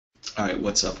Alright,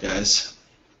 what's up, guys?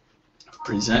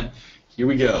 Present. Here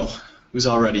we go. Who's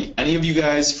all ready? Any of you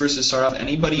guys, first to start off,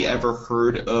 anybody ever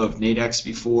heard of Nadex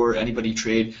before? Anybody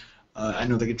trade? I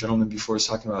know the gentleman before was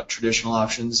talking about traditional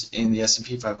options in the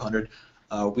S&P 500,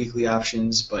 weekly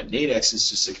options, but Nadex is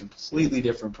just a completely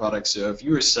different product. So if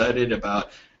you're excited about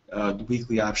the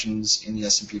weekly options in the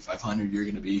S&P 500, you're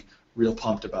going to be real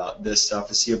pumped about this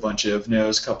stuff. I see a bunch of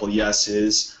no's, couple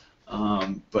yeses,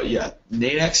 but yeah,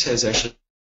 Nadex has actually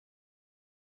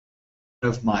one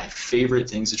of my favorite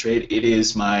things to trade. It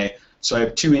is so I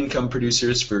have two income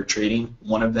producers for trading.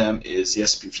 One of them is the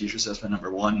S&P futures. That's my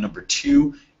number one. Number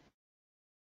two,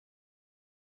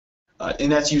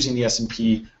 and that's using the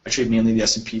S&P. I trade mainly the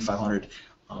S&P 500.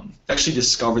 Actually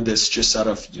discovered this just out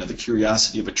of the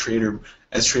curiosity of a trader.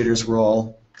 As traders, we're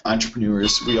all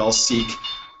entrepreneurs. We all seek,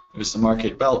 there's the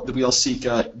market belt, we all seek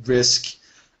risk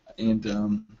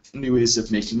and new ways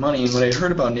of making money. And when I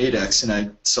heard about Nadex and I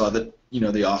saw that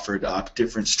they offered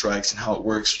different strikes and how it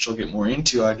works, which I'll get more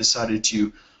into, I decided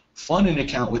to fund an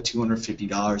account with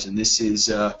 $250, and this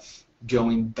is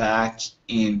going back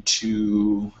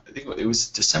into, I think it was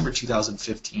December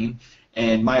 2015,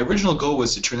 and my original goal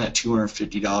was to turn that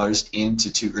 $250 into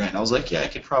 $2,000. I was like, yeah, I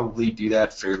could probably do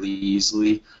that fairly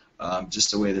easily,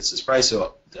 just the way that's this price.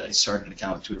 So I started an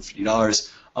account with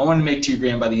 $250. I wanted to make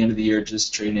 $2,000 by the end of the year,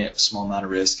 just trading it with a small amount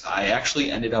of risk. I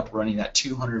actually ended up running that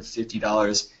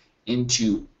 $250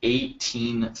 into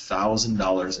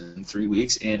 $18,000 in 3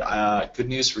 weeks, and good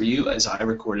news for you, as I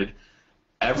recorded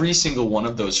every single one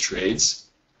of those trades.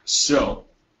 So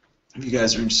if you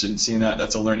guys are interested in seeing that,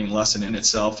 that's a learning lesson in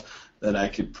itself that I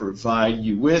could provide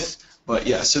you with. But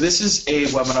yeah, so this is a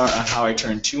webinar on how I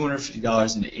turned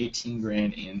 $250 into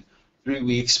 $18,000 in 3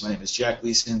 weeks. My name is Jack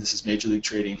Gleason. This is Major League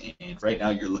Trading, and right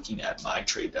now you're looking at my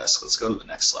trade desk. Let's go to the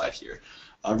next slide here.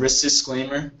 Risk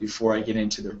disclaimer. Before I get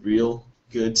into the real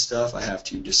good stuff, I have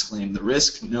to disclaim the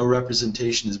risk. No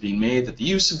representation is being made that the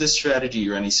use of this strategy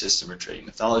or any system or trading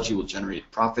methodology will generate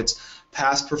profits.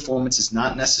 Past performance is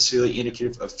not necessarily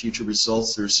indicative of future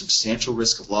results. There is substantial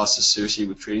risk of loss associated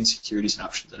with trading securities and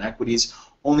options and equities.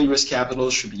 Only risk capital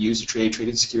should be used to trade.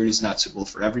 Trading securities not suitable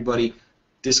for everybody.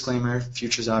 Disclaimer,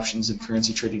 futures, options, and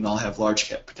currency trading all have large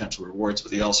potential rewards,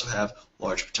 but they also have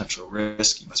large potential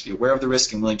risk. You must be aware of the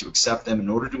risk and willing to accept them in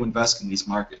order to invest in these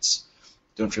markets.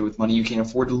 Don't trade with money you can't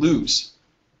afford to lose,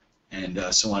 and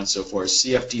so on and so forth.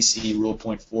 CFTC Rule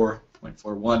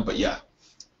 0.4.41, but yeah,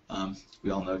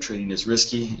 we all know trading is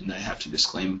risky, and I have to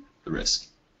disclaim the risk.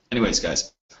 Anyways,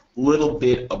 guys, a little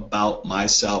bit about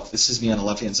myself. This is me on the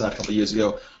left-hand side a couple of years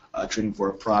ago, trading for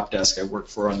a prop desk I work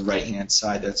for on the right-hand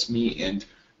side. That's me and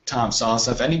Tom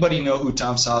Sosnoff. Anybody know who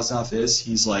Tom Sosnoff is?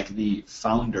 He's like the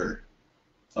founder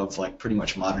of like pretty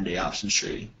much modern day options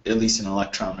trading, at least in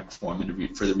electronic form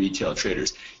and for the retail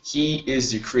traders. He is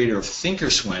the creator of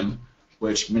Thinkorswim,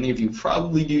 which many of you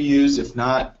probably do use. If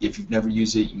not, if you've never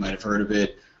used it, you might have heard of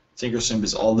it. Thinkorswim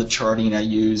is all the charting I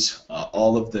use,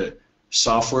 all of the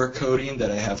software coding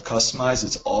that I have customized.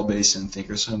 It's all based in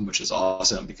Thinkorswim, which is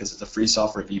awesome because it's a free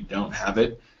software if you don't have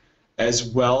it, as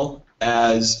well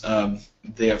as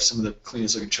they have some of the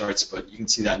cleanest looking charts, but you can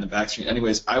see that in the back screen.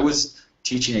 Anyways, I was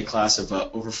teaching a class of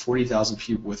over 40,000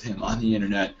 people with him on the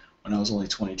internet when I was only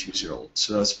 22 years old.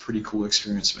 So that was a pretty cool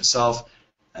experience myself.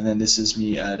 And then this is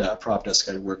me at a prop desk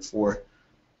I worked for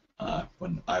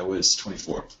when I was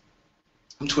 24.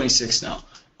 I'm 26 now.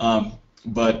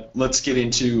 But let's get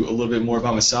into a little bit more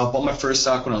about myself. Bought my first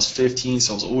stock when I was 15,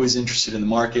 so I was always interested in the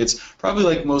markets. Probably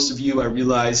like most of you, I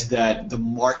realized that the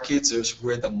markets is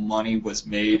where the money was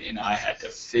made, and I had to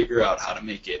figure out how to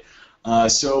make it.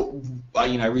 So I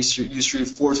used to read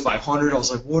Forbes 500. I was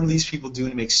like, what are these people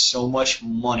doing to make so much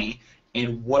money?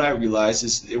 And what I realized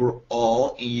is they were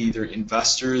all either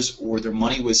investors or their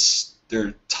money was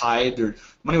tied to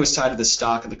the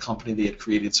stock of the company they had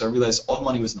created. So I realized all the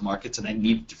money was in the markets, and I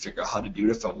needed to figure out how to do it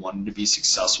if I wanted to be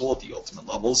successful at the ultimate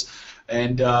levels.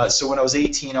 And so when I was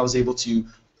 18, I was able to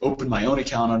open my own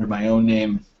account under my own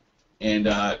name and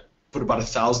put about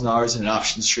 $1,000 in an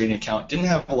options trading account. Didn't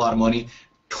have a lot of money.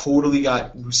 Totally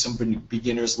got some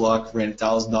beginner's luck, ran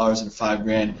 $1,000 into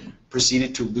 $5,000,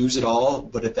 proceeded to lose it all.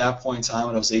 But at that point in time,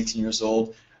 when I was 18 years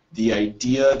old, the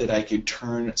idea that I could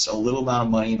turn a little amount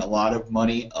of money and a lot of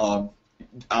money on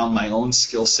my own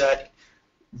skill set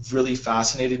really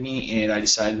fascinated me, and I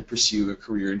decided to pursue a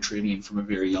career in trading from a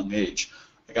very young age.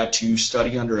 I got to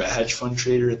study under a hedge fund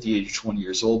trader at the age of 20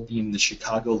 years old, being in the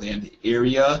Chicagoland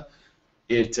area.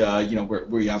 Where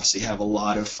we obviously have a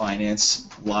lot of finance,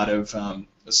 a lot of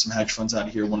some hedge funds out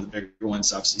here. One of the bigger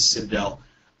ones, obviously Citadel,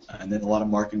 and then a lot of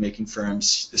market making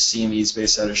firms. The CME is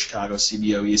based out of Chicago,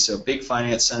 CBOE, so big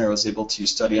finance center. I was able to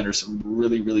study under some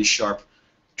really, really sharp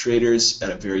traders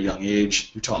at a very young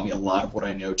age who taught me a lot of what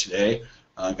I know today.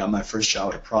 I got my first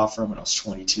job at a prop firm when I was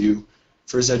 22.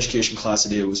 First education class I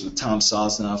did was with Tom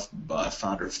Sosnoff,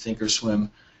 founder of Thinkorswim.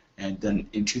 And then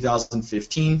in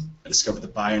 2015, I discovered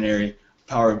the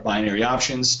power of binary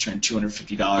options, turned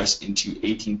 $250 into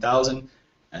 $18,000,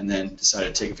 and then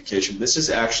decided to take a vacation. This is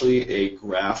actually a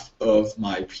graph of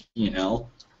my P&L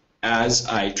as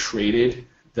I traded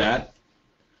that.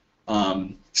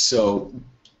 So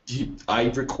I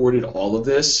recorded all of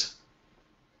this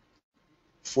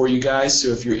for you guys, so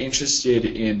if you're interested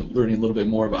in learning a little bit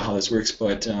more about how this works,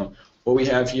 but what we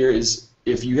have here is,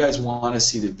 if you guys want to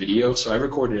see the video, so I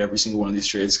recorded every single one of these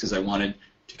trades because I wanted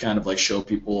to kind of like show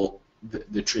people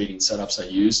the trading setups I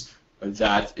use.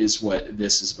 That is what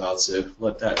this is about, so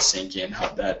let that sink in, how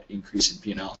that increase in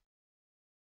P&L.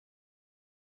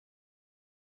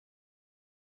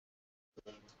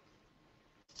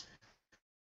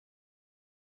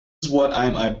 This is what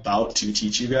I'm about to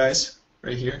teach you guys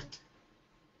right here.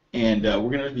 And we're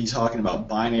going to be talking about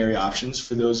binary options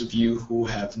for those of you who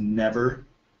have never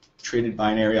traded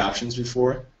binary options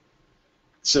before.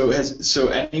 So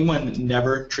anyone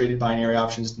never traded binary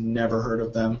options, never heard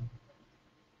of them?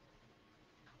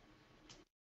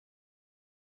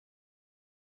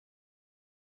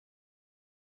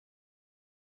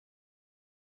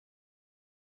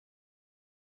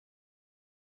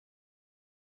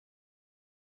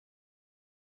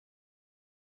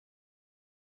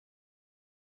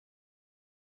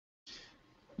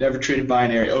 Never traded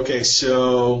binary. Okay,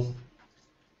 so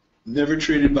never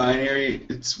traded binary.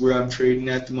 It's where I'm trading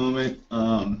at the moment.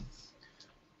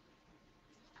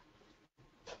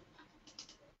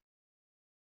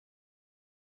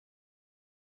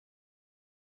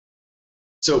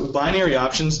 So binary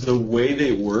options, the way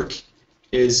they work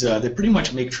is they pretty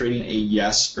much make trading a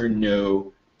yes or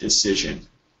no decision.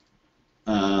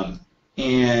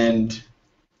 And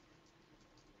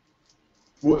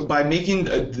by making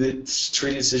the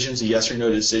trading decisions a yes or no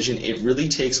decision, it really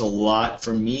takes a lot,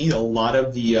 for me, a lot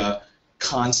of the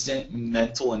constant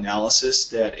mental analysis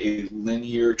that a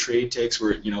linear trade takes,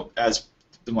 where, you know, as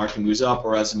the market moves up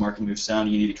or as the market moves down,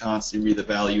 you need to constantly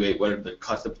reevaluate whether to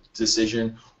cut the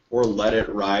decision or let it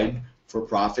ride for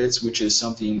profits, which is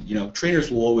something, you know, traders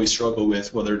will always struggle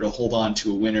with, whether to hold on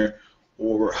to a winner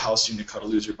or how soon to cut a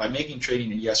loser. By making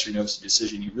trading a yes or no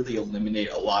decision, you really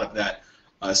eliminate a lot of that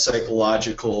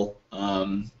psychological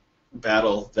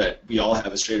battle that we all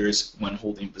have as traders when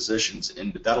holding positions,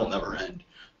 and that'll never end.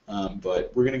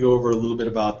 But we're going to go over a little bit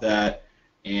about that.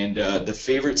 And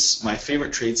my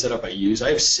favorite trade setup I use, I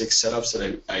have 6 setups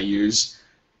that I use,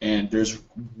 and there's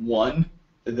one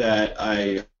that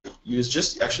I used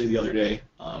just actually the other day.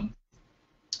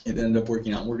 It ended up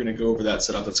working out. We're going to go over that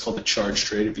setup. It's called the charge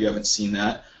trade if you haven't seen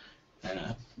that.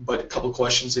 But a couple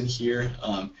questions in here.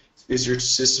 Is your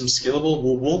system scalable?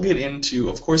 Well, we'll get into,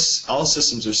 of course, all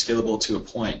systems are scalable to a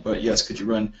point, but yes, could you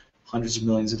run hundreds of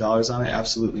millions of dollars on it?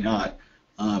 Absolutely not.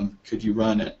 Could you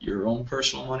run your own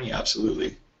personal money?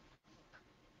 Absolutely.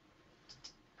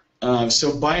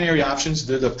 So binary options,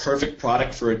 they're the perfect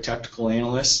product for a technical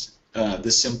analyst.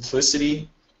 The simplicity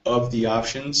of the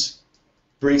options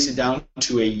breaks it down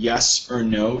to a yes or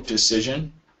no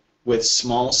decision with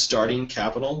small starting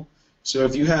capital. So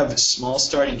if you have small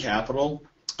starting capital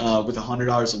with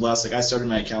 $100 or less, like I started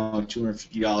my account with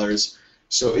 $250,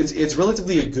 so it's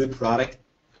relatively a good product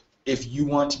if you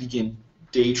want to begin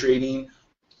day trading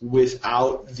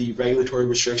without the regulatory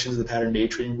restrictions of the pattern day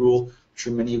trading rule. I'm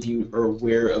sure many of you are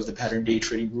aware of the pattern day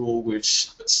trading rule, which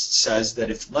says that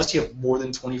unless you have more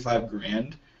than 25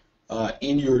 grand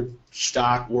in your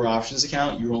stock or options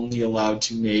account, you're only allowed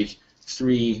to make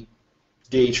 3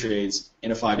 day trades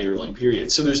in a 5-day rolling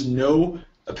period. So there's no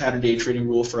pattern day trading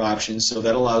rule for options, so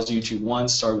that allows you to, one,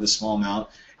 start with a small amount,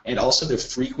 and also the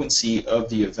frequency of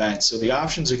the event. So the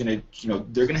options are going to,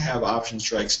 they're going to have option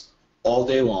strikes all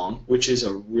day long, which is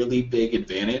a really big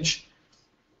advantage,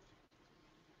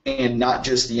 and not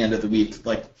just the end of the week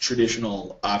like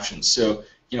traditional options. So,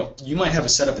 you might have a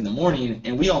setup in the morning,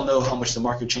 and we all know how much the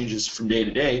market changes from day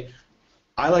to day.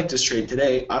 I like this trade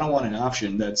today. I don't want an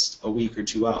option that's a week or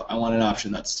 2 out. I want an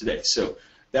option that's today. So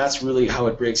that's really how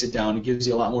it breaks it down. It gives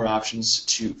you a lot more options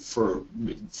for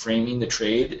framing the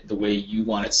trade the way you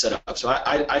want it set up. So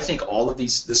I think all of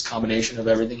this combination of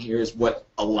everything here is what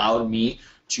allowed me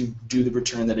to do the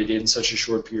return that I did in such a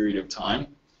short period of time.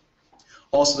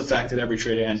 Also, the fact that every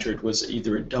trade I entered was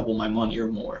either double my money or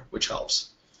more, which helps.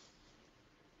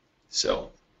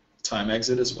 So, time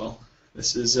exit as well.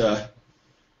 This is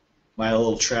my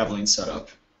little traveling setup.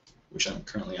 which I'm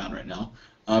currently on right now.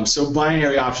 So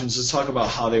binary options, let's talk about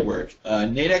how they work.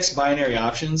 Nadex binary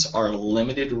options are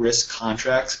limited risk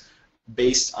contracts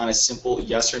based on a simple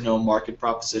yes or no market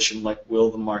proposition like will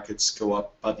the markets go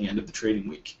up by the end of the trading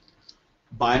week.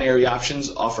 Binary options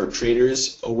offer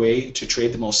traders a way to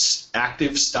trade the most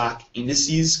active stock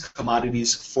indices,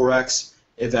 commodities, forex,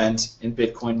 event, and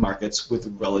Bitcoin markets with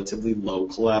relatively low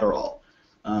collateral.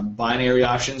 Binary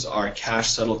options are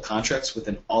cash-settled contracts with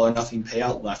an all-or-nothing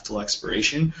payout left till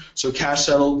expiration. So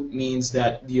cash-settled means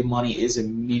that the money is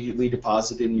immediately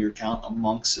deposited in your account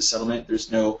amongst the settlement.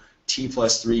 There's no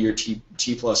T+3 or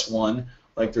T+1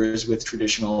 like there is with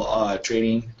traditional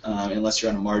trading. Unless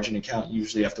you're on a margin account, you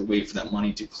usually have to wait for that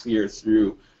money to clear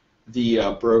through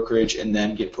the brokerage and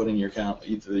then get put in your account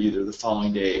either the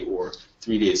following day or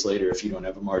 3 days later if you don't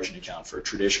have a margin account for a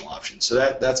traditional option. So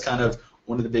that's kind of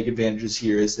one of the big advantages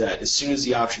here, is that as soon as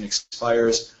the option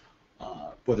expires,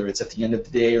 whether it's at the end of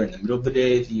the day or in the middle of the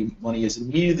day, the money is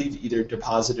immediately either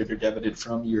deposited or debited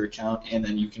from your account, and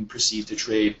then you can proceed to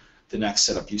trade the next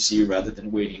setup you see rather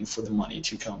than waiting for the money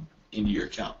to come into your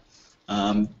account.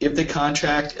 If the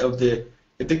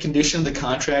condition of the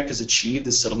contract is achieved,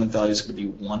 the settlement value is going to be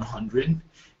 100.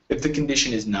 If the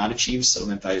condition is not achieved,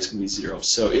 settlement value is going to be 0.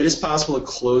 So it is possible to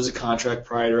close a contract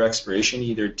prior to expiration,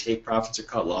 either take profits or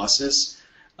cut losses.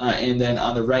 And then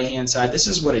on the right-hand side, this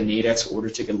is what a Nadex order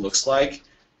ticket looks like.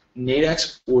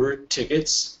 Nadex order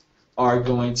tickets are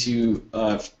going to,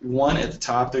 one at the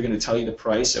top, they're going to tell you the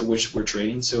price at which we're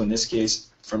trading. So in this case,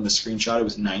 from the screenshot, it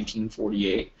was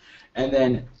 $19.48. And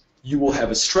then you will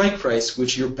have a strike price,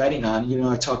 which you're betting on. You know,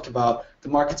 I talked about the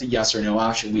market's a yes or no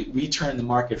option. We turn the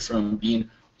market from being,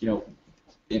 you know,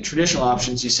 in traditional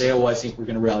options, you say, oh, well, I think we're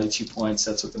going to rally 2 points.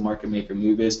 That's what the market maker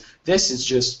move is. This is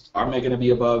just, am I going to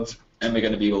be above? Am I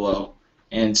going to be below?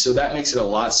 And so that makes it a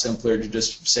lot simpler to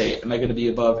just say, am I going to be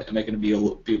above? Am I going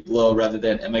to be below? Rather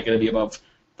than, am I going to be above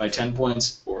by 10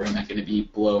 points or am I going to be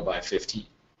below by 15?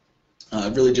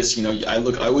 Really just, you know, I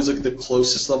always look at the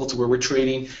closest level to where we're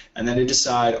trading, and then to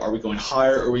decide, are we going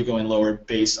higher or are we going lower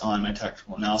based on my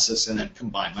technical analysis, and then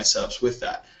combine my setups with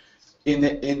that.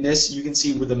 In this, you can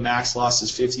see where the max loss is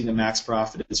 50, the max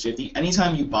profit is 50.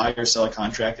 Anytime you buy or sell a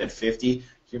contract at 50,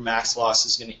 your max loss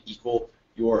is going to equal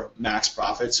your max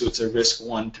profit, so it's a risk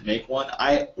one to make one.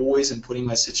 I always am putting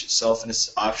myself in an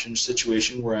option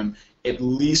situation where I'm at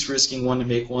least risking one to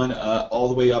make one, all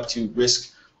the way up to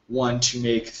risk one to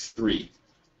make 3.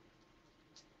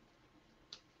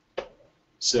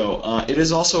 So it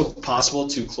is also possible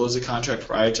to close a contract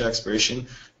prior to expiration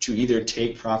to either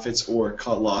take profits or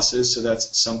cut losses. So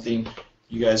that's something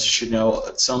you guys should know.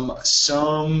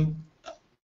 Some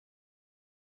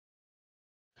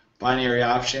binary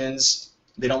options,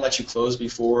 they don't let you close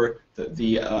before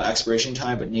the expiration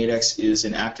time, but Nadex is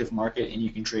an active market and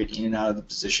you can trade in and out of the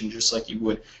position just like you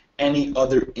would any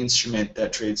other instrument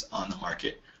that trades on the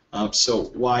market. So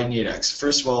why Nadex?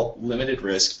 First of all, limited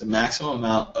risk. The maximum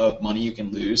amount of money you can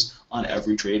lose on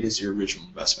every trade is your original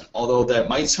investment. Although that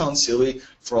might sound silly,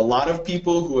 for a lot of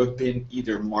people who have been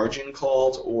either margin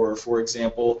called or, for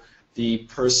example, the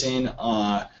person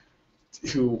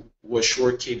who was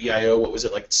short KBIO, what was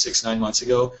it, like 6-9 months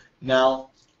ago? Now,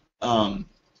 I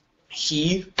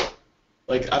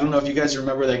don't know if you guys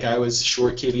remember that guy was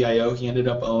short KBIO. He ended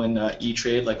up owing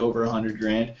E-Trade like over 100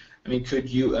 grand. I mean, could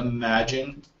you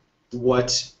imagine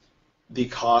what the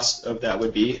cost of that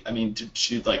would be? I mean,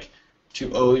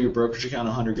 to owe your brokerage account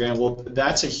 100 grand. Well,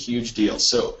 that's a huge deal.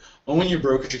 So owing your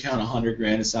brokerage account 100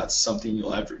 grand is not something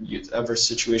you'll ever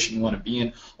situation you want to be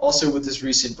in. Also, with this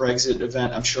recent Brexit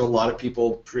event, I'm sure a lot of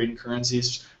people trading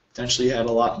currencies potentially had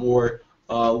a lot more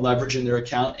leverage in their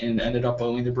account and ended up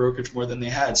owing the brokerage more than they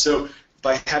had. So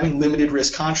by having limited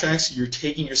risk contracts, you're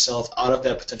taking yourself out of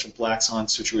that potential black swan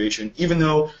situation. Even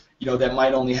though, you know, that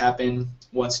might only happen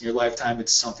once in your lifetime,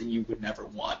 it's something you would never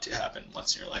want to happen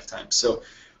once in your lifetime. So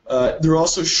there are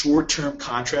also short-term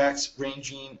contracts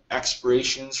ranging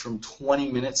expirations from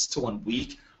 20 minutes to 1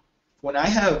 week. When I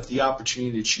have the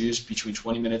opportunity to choose between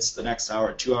 20 minutes, the next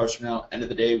hour, 2 hours from now, end of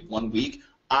the day, 1 week,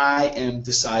 I am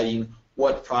deciding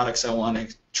what products I want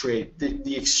to trade.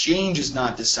 The exchange is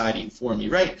not deciding for me,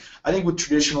 right? I think with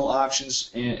traditional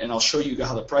options, and I'll show you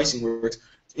how the pricing works,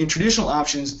 in traditional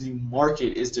options, the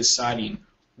market is deciding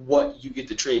what you get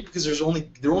to trade because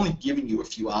they're only giving you a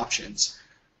few options.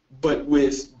 But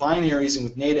with binaries and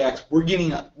with Nadex, we're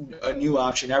getting a new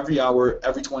option every hour,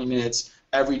 every 20 minutes,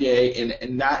 every day,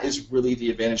 and that is really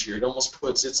the advantage here. It almost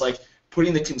it's like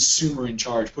putting the consumer in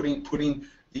charge, putting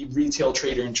the retail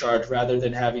trader in charge rather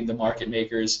than having the market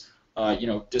makers,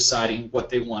 deciding what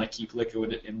they want to keep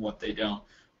liquid and what they don't.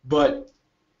 But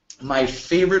My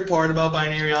favorite part about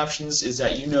binary options is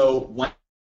that you know when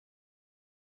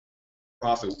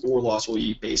profit or loss will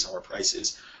be based on where price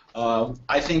is.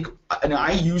 I think, and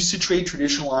I used to trade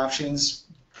traditional options.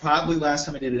 Probably last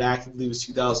time I did it actively was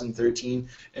 2013.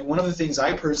 And one of the things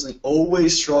I personally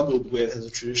always struggled with as a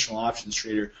traditional options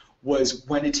trader was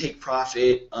when to take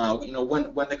profit.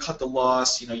 When to cut the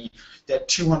loss. That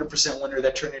 200% winner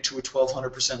that turned into a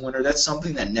 1200% winner. That's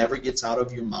something that never gets out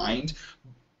of your mind.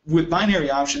 With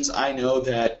binary options, I know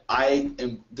that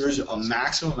there's a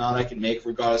maximum amount I can make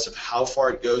regardless of how far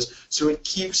it goes. So it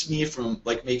keeps me from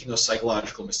making those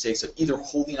psychological mistakes of either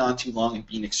holding on too long and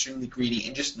being extremely greedy,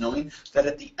 and just knowing that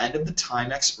at the end of the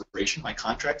time expiration, my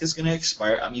contract is going to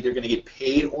expire. I'm either going to get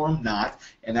paid or I'm not,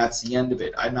 and that's the end of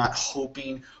it. I'm not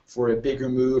hoping for a bigger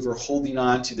move or holding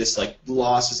on to this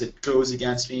loss as it goes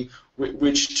against me,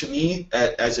 which to me,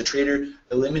 as a trader,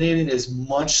 eliminated as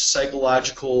much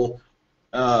psychological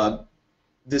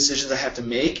decisions I have to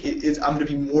make. I'm going to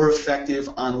be more effective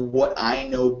on what I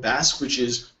know best, which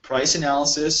is price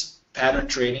analysis, pattern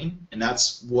trading, and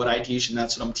that's what I teach, and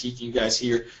that's what I'm teaching you guys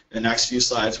here in the next few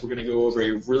slides. We're going to go over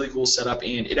a really cool setup,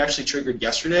 and it actually triggered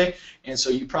yesterday, and so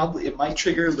it might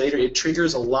trigger later. It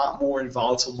triggers a lot more in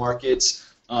volatile markets,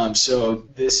 so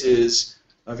this is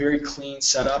a very clean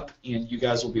setup, and you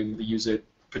guys will be able to use it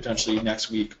potentially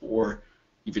next week or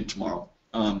even tomorrow.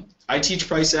 I teach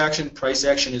price action. Price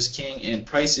action is king, and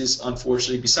price is,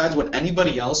 unfortunately, besides what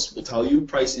anybody else will tell you,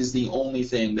 price is the only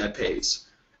thing that pays.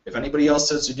 If anybody else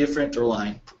says they're different, they're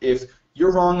lying. If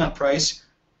you're wrong on price,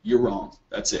 you're wrong.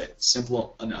 That's it.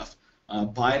 Simple enough.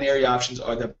 Binary options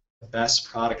are the best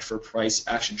product for price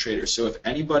action traders. So if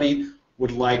anybody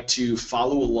would like to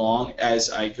follow along as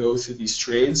I go through these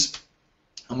trades,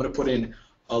 I'm going to put in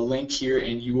a link here,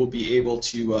 and you will be able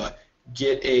to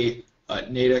get a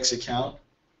Nadex account.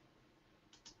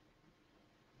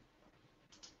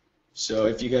 So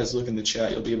if you guys look in the chat,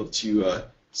 you'll be able to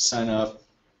sign up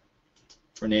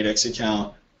for Nadex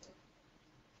account.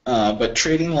 But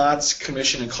trading lots,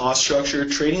 commission, and cost structure.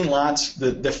 Trading lots,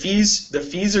 the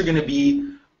fees are going to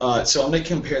be. So I'm going to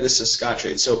compare this to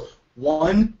Scottrade. So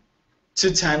 1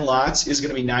 to 10 lots is going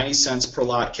to be 90 cents per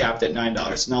lot, capped at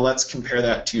 $9. Now let's compare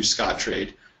that to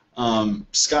Scottrade.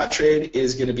 Scottrade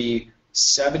is going to be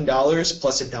 $7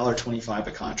 plus $1.25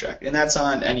 a contract, and that's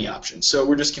on any option. So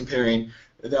we're just comparing.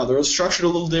 Now they're structured a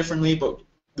little differently, but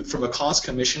from a cost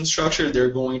commission structure,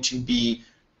 they're going to be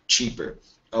cheaper.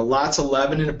 Lots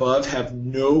 11 and above have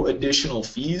no additional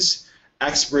fees.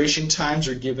 Expiration times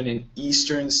are given in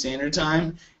Eastern Standard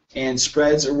Time, and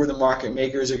spreads are where the market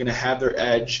makers are going to have their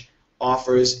edge.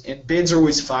 Offers and bids are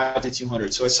always 5 to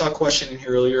 200. So I saw a question in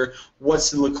here earlier. What's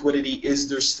the liquidity? Is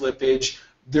there slippage?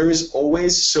 There is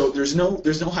always, so there's no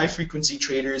high frequency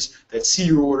traders that see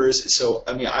your orders. So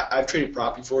I mean, I've traded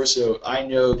prop before, so I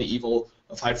know the evil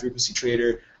of high frequency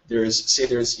trader. There's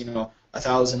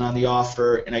 1,000 on the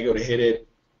offer, and I go to hit it,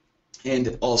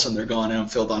 and all of a sudden they're gone, and I'm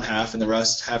filled on half, and the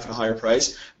rest half at a higher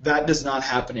price. That does not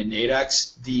happen in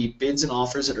Nadex. The bids and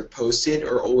offers that are posted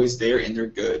are always there, and they're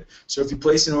good. So if you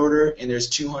place an order and there's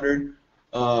 200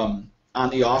 on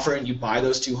the offer, and you buy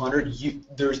those 200,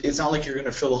 it's not like you're going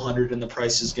to fill 100 and the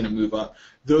price is going to move up.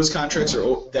 Those contracts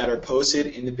that are posted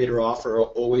in the bid or offer are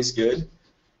always good,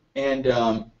 and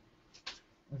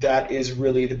that is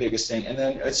really the biggest thing. And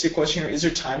then I see a question here: is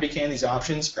there time decay in these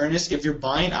options? Ernest, if you're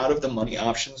buying out of the money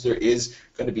options, there is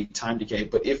going to be time decay.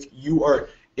 But if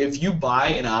you buy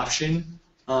an option,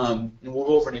 and we'll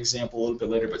go over an example a little bit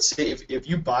later. But say if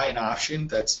you buy an option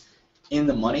that's in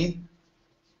the money,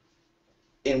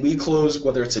 and we close,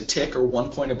 whether it's a tick or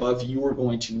 1 point above, you are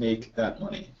going to make that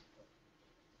money.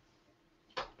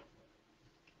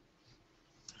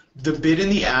 The bid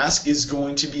and the ask is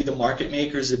going to be the market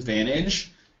maker's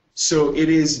advantage. So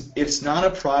it's not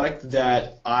a product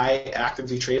that I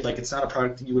actively trade. Like, it's not a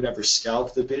product that you would ever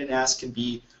scalp. The bid and ask can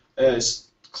be as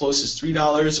close as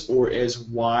 $3 or as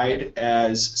wide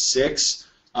as $6.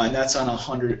 And that's on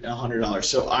 $100.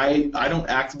 So I don't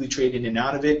actively trade in and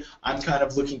out of it. I'm kind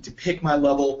of looking to pick my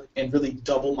level and really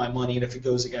double my money, and if it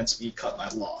goes against me, cut my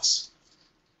loss.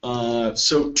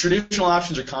 So traditional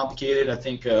options are complicated. I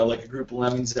think like a group of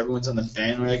lemmings, everyone's on the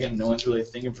bandwagon. No one's really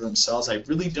thinking for themselves. I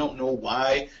really don't know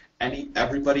why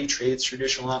everybody trades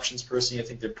traditional options. Personally, I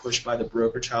think they're pushed by the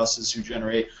brokerage houses who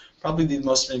generate probably the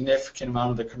most significant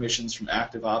amount of the commissions from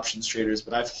active options traders.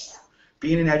 But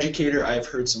being an educator, I've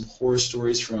heard some horror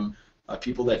stories from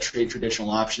people that trade traditional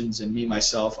options, and me,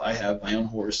 myself, I have my own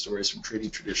horror stories from trading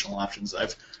traditional options.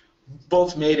 I've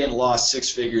both made and lost 6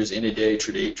 figures in a day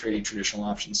trading traditional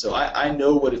options. So I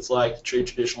know what it's like to trade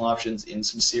traditional options in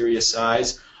some serious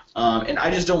size. And I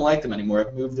just don't like them anymore.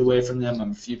 I've moved away from them.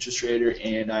 I'm a futures trader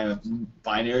and I'm a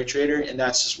binary trader, and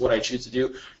that's just what I choose to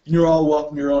do. You're all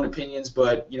welcome to your own opinions,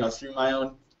 but through my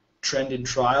own trend and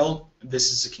trial,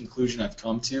 this is the conclusion I've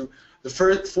come to. The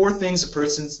four things a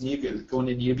person's going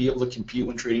to need to be able to compute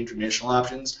when trading traditional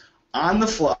options: on the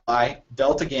fly,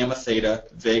 delta, gamma, theta,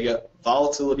 vega,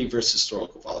 volatility versus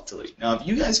historical volatility. Now, if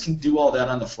you guys can do all that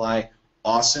on the fly,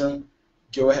 awesome.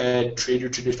 Go ahead, trade your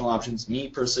traditional options. Me,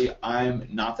 personally, I'm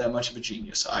not that much of a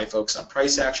genius. I focus on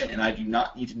price action, and I do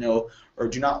not need to know or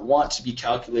do not want to be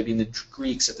calculating the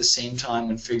Greeks at the same time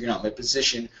when figuring out my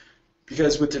position,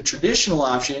 because with the traditional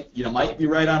option, you might be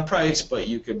right on price, but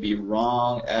you could be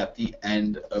wrong at the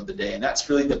end of the day. And that's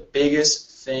really the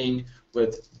biggest thing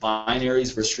with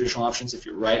binaries versus traditional options. If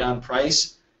you're right on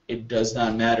price, it does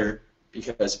not matter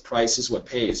because price is what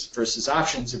pays. Versus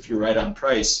options, if you're right on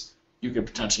price, you could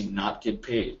potentially not get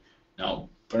paid. Now,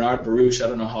 Bernard Baruch, I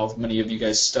don't know how many of you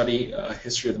guys study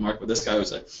history of the market, but this guy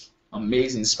was an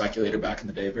amazing speculator back in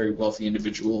the day, a very wealthy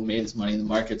individual, made his money in the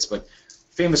markets. But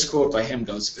famous quote by him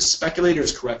goes, "If a speculator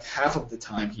is correct half of the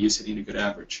time, he is hitting a good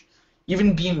average.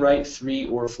 Even being right 3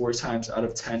 or 4 times out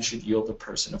of 10 should yield a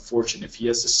person a fortune if he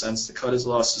has the sense to cut his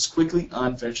losses quickly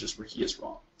on ventures where he is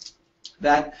wrong."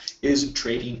 That is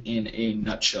trading in a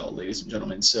nutshell, ladies and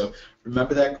gentlemen. So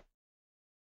remember that,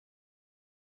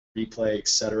 replay,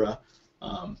 etc.,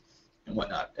 and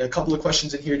whatnot. A couple of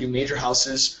questions in here. Do major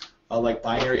houses like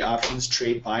binary options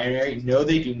trade binary? No,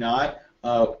 they do not.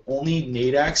 Only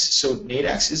Nadex. So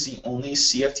Nadex is the only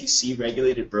CFTC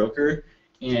regulated broker,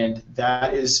 and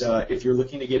that is if you're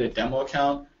looking to get a demo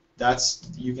account,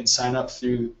 you can sign up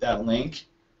through that link.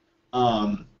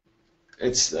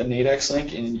 It's a Nadex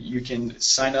link, and you can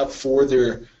sign up for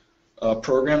their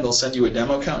program. They'll send you a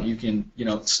demo account, and you can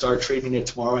start trading it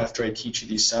tomorrow after I teach you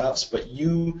these setups. But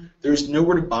there's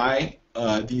nowhere to buy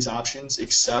these options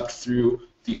except through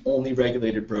the only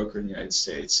regulated broker in the United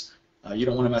States. You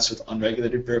don't want to mess with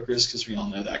unregulated brokers because we all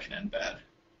know that can end bad.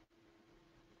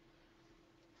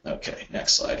 Okay,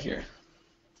 next slide here.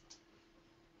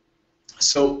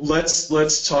 So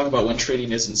let's talk about when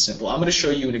trading isn't simple. I'm going to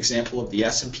show you an example of the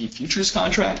S&P futures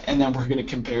contract, and then we're going to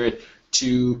compare it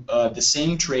to the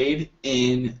same trade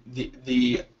in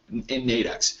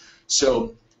Nadex.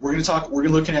 So we're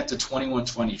looking at the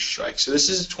 2120 strike. So this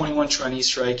is a 2120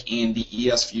 strike in the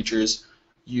ES futures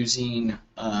using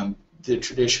the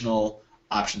traditional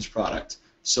options product.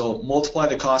 So multiply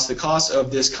the cost. The cost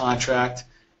of this contract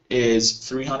is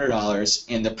 $300,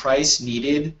 and the price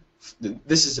needed.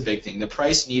 This is a big thing. The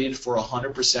price needed for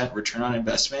 100% return on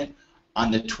investment on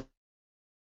the. If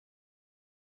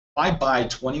I buy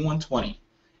 2120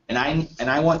 and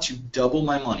I want to double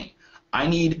my money, I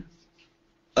need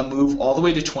a move all the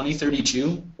way to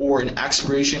 2032 or an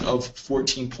expiration of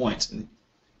 14 points in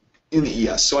the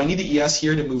ES. So I need the ES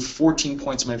here to move 14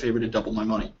 points in my favor to double my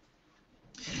money.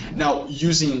 Now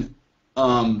using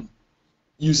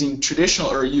traditional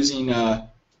or using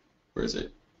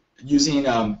using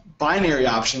binary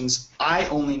options, I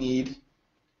only need.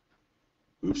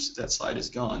 Oops, that slide is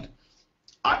gone.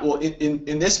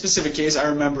 In this specific case, I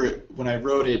remember it when I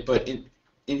wrote it, but in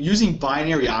using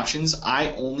binary options,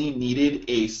 I only needed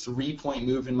a 3-point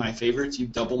move in my favor to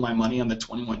double my money on the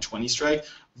 2120 strike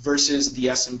versus the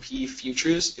S&P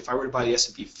futures. If I were to buy the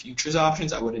S&P futures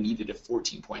options, I would have needed a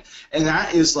 14-point. And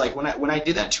that is like, when I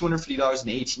did that $250 and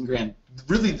 18 grand,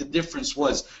 really the difference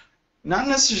was not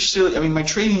necessarily, I mean, my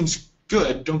trading's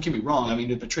good, don't get me wrong, I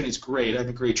mean, the trading's great, I'm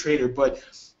a great trader, but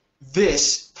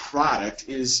this product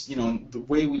is, the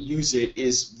way we use it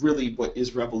is really what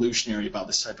is revolutionary about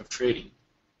this type of trading.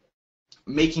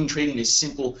 Making trading a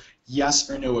simple yes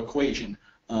or no equation.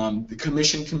 The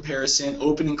commission comparison,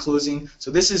 open and closing.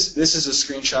 So this is a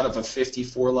screenshot of a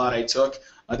 54 lot I took.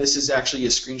 This is actually a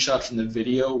screenshot from the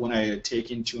video when I had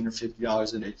taken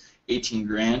 $250 and 18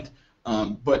 grand.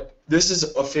 But this is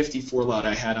a 54 lot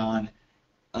I had on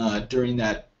during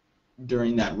that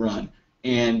run.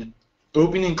 And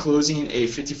opening and closing a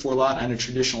 54 lot on a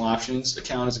traditional options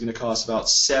account is going to cost about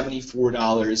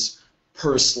 $74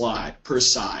 per side.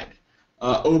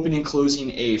 Opening and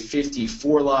closing a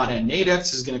 54 lot on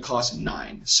Nadex is going to cost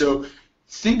 $9. So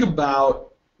think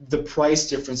about the price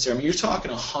difference there. I mean, you're talking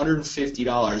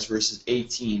 $150 versus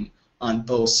 18 on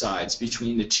both sides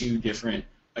between the two different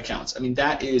accounts. I mean,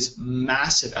 that is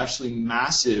massive, absolutely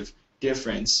massive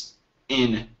difference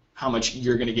in how much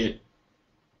you're going to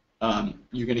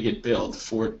get billed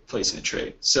for placing a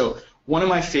trade. So one of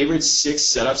my favorite 6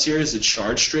 setups here is a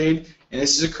charge trade, and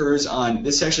this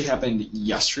actually happened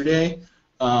yesterday,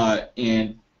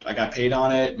 and I got paid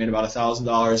on it, made about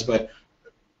 $1,000, but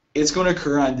It's going to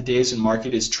occur on the days when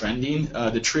market is trending.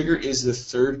 The trigger is the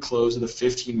third close of the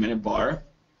 15-minute bar.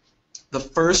 The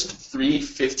first three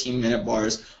 15-minute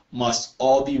bars must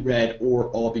all be red or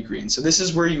all be green. So this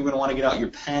is where you're going to want to get out your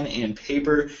pen and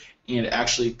paper and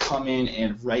actually come in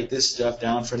and write this stuff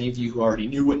down for any of you who already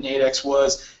knew what Nadex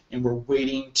was and we're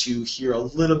waiting to hear a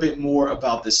little bit more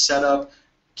about the setup.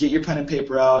 Get your pen and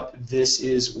paper out. This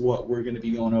is what we're going to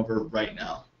be going over right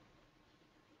now.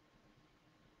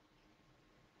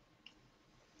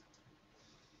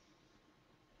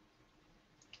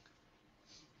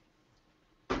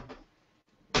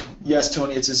 Yes,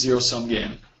 Tony, it's a zero-sum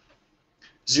game.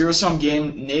 Zero-sum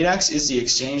game. Nadex is the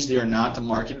exchange. They are not the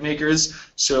market makers,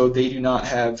 so they do not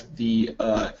have the.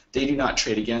 They do not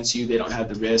trade against you. They don't have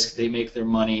the risk. They make their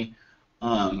money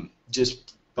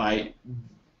just by,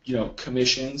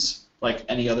 commissions, like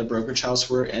any other brokerage house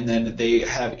would, and then they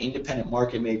have independent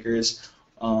market makers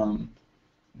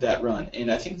that run.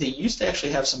 And I think they used to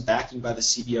actually have some backing by the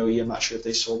CBOE. I'm not sure if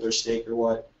they sold their stake or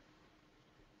what.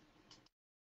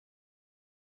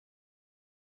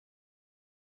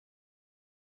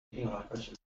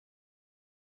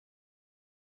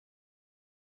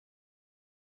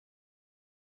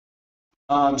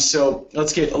 So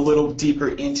let's get a little deeper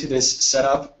into this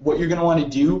setup. What you're going to want to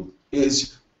do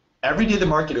is every day the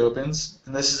market opens,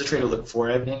 and this is a trade to look for.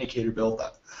 I have an indicator built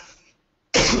up.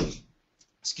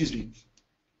 Excuse me.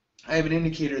 I have an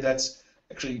indicator that's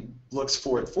actually looks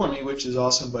for it for me, which is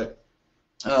awesome. But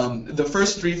the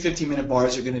first three 15-minute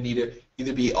bars are going to need to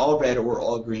either be all red or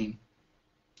all green.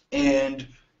 And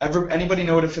anybody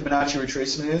know what a Fibonacci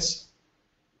retracement is?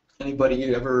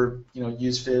 Anybody ever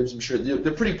use fibs? I'm sure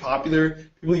they're pretty popular.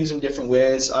 People use them different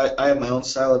ways. I have my own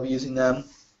style of using them,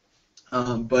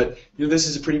 but this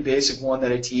is a pretty basic one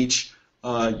that I teach.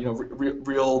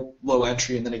 Real low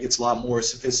entry, and then it gets a lot more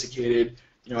sophisticated.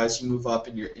 As you move up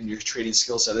in your trading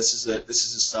skill set. This is the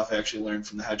stuff I actually learned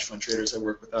from the hedge fund traders I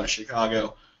work with out of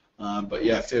Chicago. But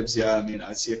yeah, fibs. Yeah, I mean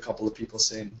I see a couple of people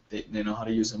saying they know how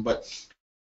to use them, but.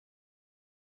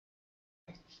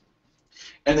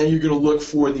 And then you're going to look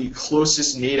for the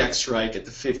closest Nadex strike at the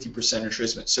 50%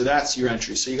 retracement. So that's your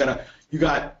entry. So you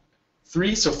got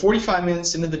 45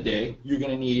 minutes into the day, you're going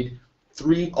to need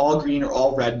 3 all green or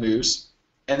all red moves,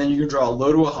 and then you're going to draw a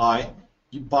low to a high.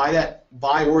 You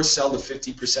buy or sell the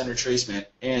 50% retracement,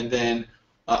 and then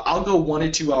I'll go 1 to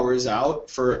 2 hours out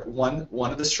for one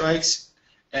of the strikes.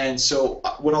 And so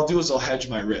what I'll do is I'll hedge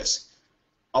my risk.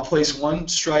 I'll place one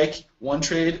strike, one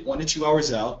trade, 1 to 2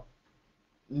 hours out.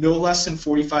 No less than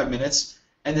 45 minutes,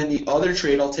 and then the other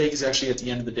trade I'll take is actually at the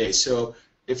end of the day. So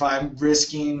if I'm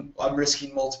risking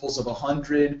multiples of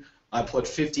 100, I put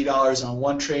 $50 on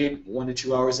one trade, 1 to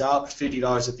 2 hours out,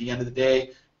 $50 at the end of the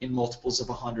day in multiples of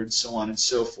 100, so on and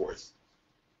so forth.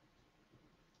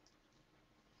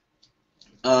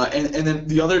 And then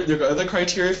the other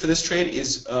criteria for this trade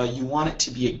is you want it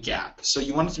to be a gap. So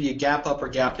you want it to be a gap up or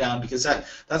gap down because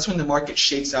that's when the market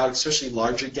shakes out, especially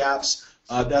larger gaps.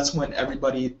 That's when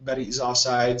everybody's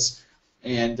offsides,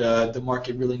 and the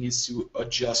market really needs to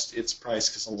adjust its price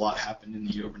because a lot happened in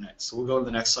the overnight. So we'll go to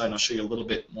the next slide, and I'll show you a little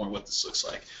bit more what this looks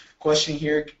like. Question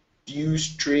here, do you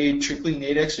trade strictly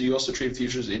Nadex, or do you also trade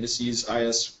futures, indices,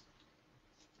 IS,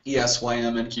 ES,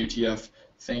 YM, and QTF?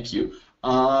 Thank you.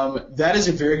 That is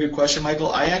a very good question,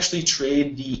 Michael. I actually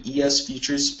trade the ES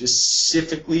futures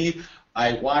specifically.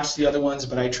 I watch the other ones,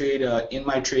 but I trade in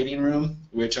my trading room,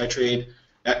 which I trade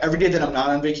every day that I'm not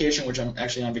on vacation, which I'm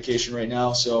actually on vacation right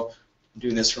now, so I'm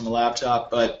doing this from a laptop.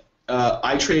 But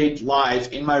I trade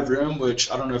live in my room,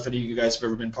 which I don't know if any of you guys have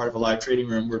ever been part of a live trading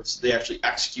room where they actually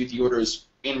execute the orders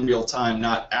in real time,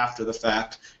 not after the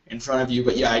fact in front of you.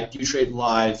 But yeah, I do trade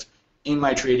live in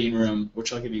my trading room,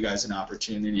 which I'll give you guys an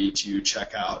opportunity to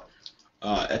check out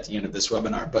at the end of this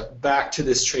webinar. But back to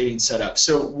this trading setup.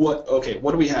 So what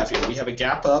do we have here? We have a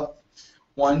gap up.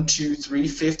 1, 2, 3,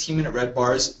 15-minute red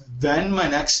bars. Then my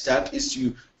next step is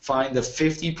to find the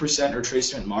 50%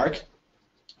 retracement mark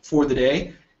for the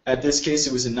day. At this case,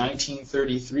 it was in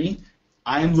 1933.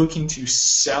 I'm looking to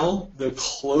sell the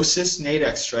closest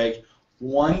Nadex strike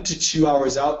 1 to 2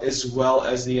 hours out, as well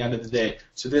as the end of the day.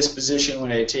 So this position,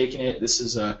 when I had taken it, this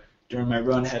is during my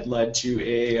run, had led to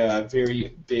a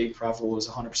very big profit. It was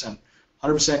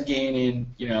 100% gain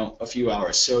in a few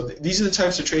hours. So these are the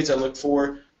types of trades I look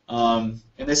for.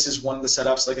 And this is one of the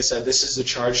setups. Like I said, this is the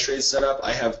charge trade setup.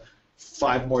 I have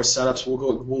 5 more setups.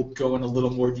 We'll go in a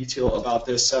little more detail about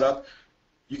this setup.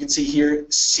 You can see here,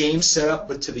 same setup,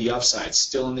 but to the upside,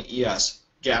 still in the ES.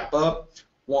 Gap up,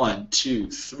 1,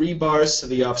 2, 3 bars to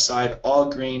the upside, all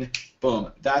green,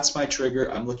 boom. That's my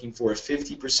trigger. I'm looking for a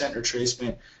 50% retracement.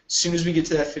 As soon as we get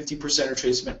to that 50%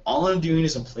 retracement, all I'm doing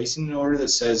is I'm placing an order that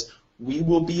says we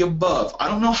will be above. I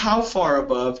don't know how far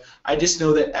above. I just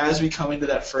know that as we come into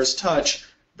that first touch,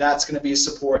 that's going to be a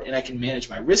support, and I can manage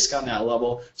my risk on that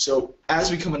level. So as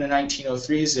we come into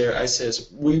 1903s there, I says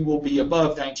we will be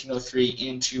above 1903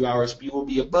 in 2 hours. We will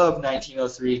be above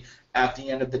 1903 at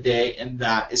the end of the day, and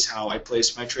that is how I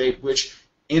place my trade, which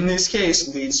in this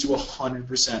case leads to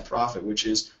 100% profit, which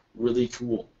is really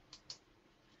cool.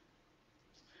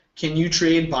 Can you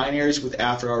trade binaries with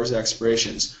after-hours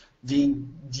expirations?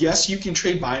 Yes, you can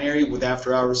trade binary with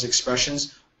after-hours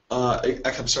expirations,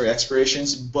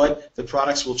 but the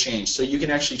products will change. So you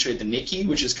can actually trade the Nikkei,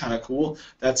 which is kind of cool.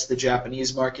 That's the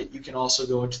Japanese market. You can also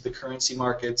go into the currency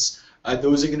markets.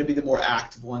 Those are going to be the more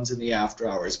active ones in the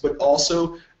after-hours. But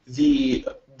also the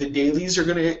dailies are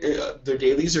their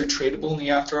dailies are tradable in the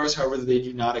after-hours. However, they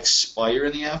do not expire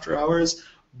in the after-hours.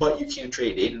 But you can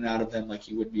trade in and out of them like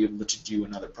you would be able to do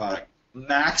another product.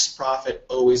 Max profit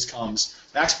always comes.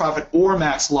 Max profit or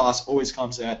max loss always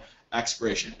comes at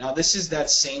expiration. Now this is that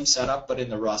same setup but in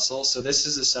the Russell. So this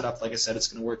is a setup, like I said, it's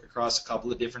going to work across a couple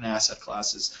of different asset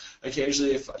classes.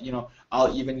 Occasionally, if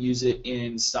I'll even use it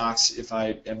in stocks if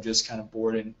I am just kind of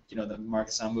bored and the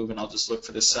market's not moving. I'll just look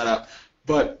for this setup.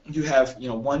 But you have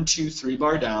 1, 2, 3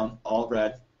 bar down, all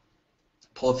red.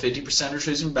 Pull a 50%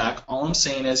 retracement back. All I'm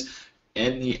saying is,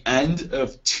 in the end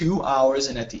of 2 hours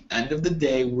and at the end of the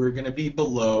day, we're going to be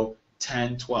below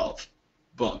 10, 12.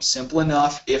 Boom. Simple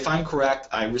enough. If I'm correct,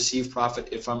 I receive profit.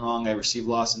 If I'm wrong, I receive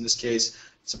loss. In this case,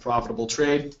 it's a profitable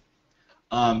trade.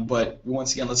 But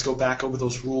once again, let's go back over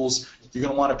those rules. You're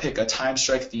going to want to pick a time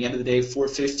strike at the end of the day,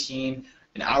 4:15.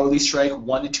 An hourly strike,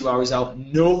 1 to 2 hours out,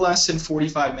 no less than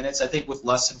 45 minutes. I think with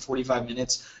less than 45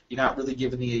 minutes, you're not really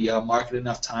giving the market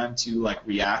enough time to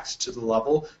react to the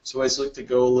level. So I always look to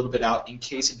go a little bit out in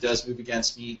case it does move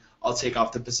against me. I'll take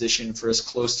off the position for as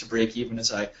close to break even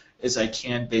as I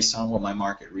can based on what my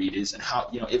market read is and how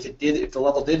if the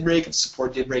level did break, if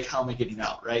support did break, how am I getting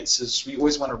out, right? So we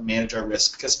always want to manage our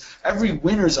risk because every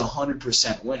winner is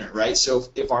 100% winner, right? So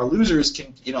if our losers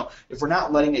can if we're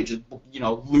not letting it just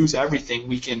lose everything,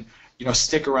 we can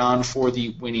stick around for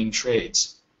the winning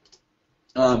trades.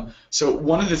 So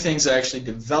one of the things I actually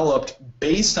developed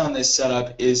based on this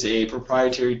setup is a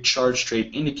proprietary charge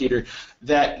trade indicator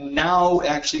that now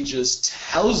actually just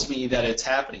tells me that it's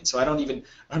happening. So I don't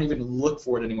even look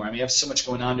for it anymore. I mean, I have so much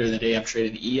going on during the day. I'm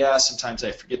trading ES. Sometimes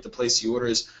I forget to place the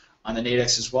orders on the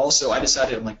Nadex as well. So I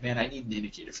decided, I'm like, man, I need an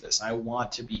indicator for this. I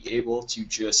want to be able to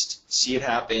just see it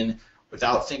happen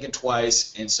without thinking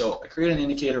twice. And so I created an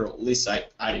indicator, or at least I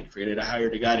didn't create it. I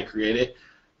hired a guy to create it.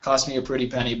 Cost me a pretty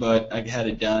penny, but I had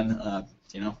it done.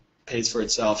 Pays for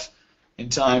itself in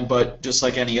time. But just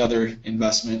like any other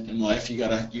investment in life, you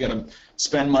gotta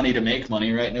spend money to make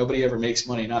money, right? Nobody ever makes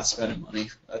money not spending money.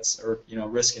 Or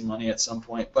risking money at some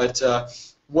point. But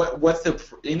what the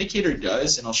indicator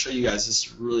does, and I'll show you guys. This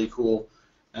is really cool.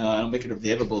 I'll make it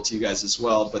available to you guys as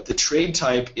well. But the trade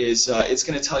type is it's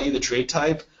going to tell you the trade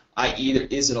type, i.e.,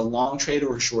 is it a long trade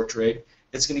or a short trade?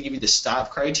 It's going to give you the stop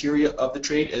criteria of the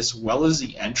trade as well as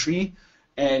the entry.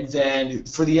 And then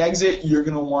for the exit, you're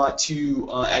going to want to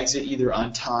exit either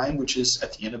on time, which is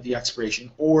at the end of the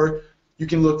expiration, or you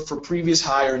can look for previous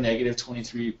high or negative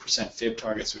 23% fib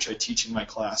targets, which I teach in my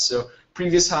class. So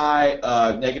previous high,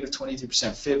 negative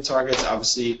 23% fib targets.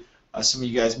 Obviously, some of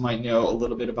you guys might know a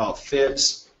little bit about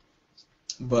fibs,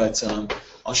 but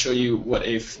I'll show you what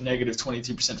a negative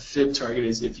 23% fib target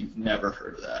is if you've never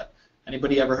heard of that.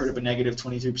 Anybody ever heard of a negative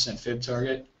 23% fib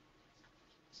target?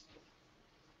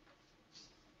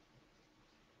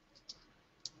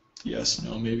 Yes,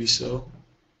 no, maybe so.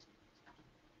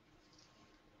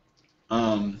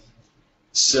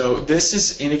 So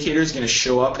this indicator is going to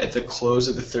show up at the close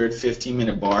of the third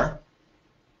 15-minute bar.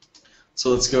 So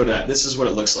let's go to that. This is what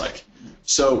it looks like.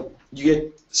 So you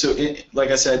get like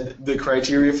I said, the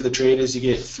criteria for the trade is you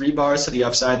get 3 bars to the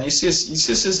upside, and you see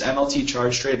this MLT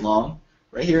charge trade long.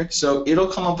 Right here, so it'll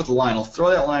come up with a line. I'll throw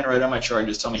that line right on my chart.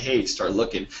 Just tell me, hey, start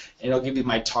looking, and it'll give you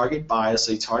my target buy. It'll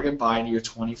say target buy near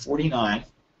 2049. You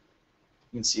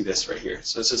can see this right here.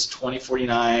 So it says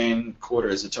 2049 quarter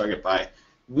is the target buy.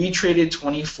 We traded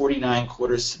 2049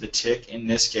 quarters to the tick in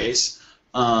this case,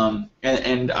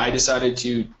 and I decided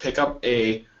to pick up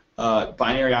a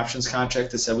binary options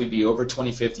contract that said we'd be over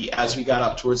 2050 as we got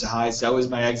up towards the highs. That was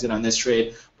my exit on this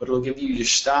trade, but it'll give you your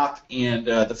stop and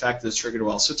the fact that it's triggered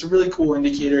well. So it's a really cool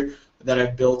indicator that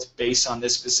I've built based on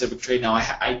this specific trade. Now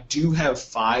I do have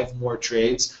 5 more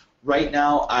trades Right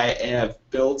now, I have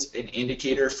built an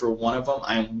indicator for one of them.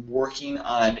 I'm working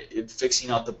on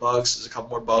fixing out the bugs. There's a couple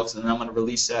more bugs, and then I'm going to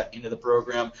release that into the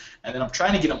program. And then I'm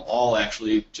trying to get them all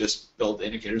actually just build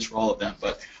indicators for all of them.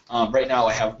 But right now,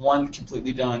 I have one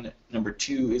completely done. Number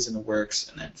 2 is in the works,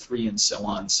 and then 3 and so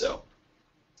on. So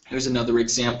here's another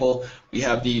example. We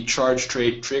have the charge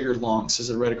trade trigger long. So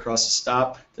it's right across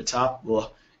the top. Ugh.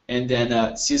 And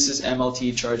then see, this is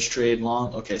MLT charge trade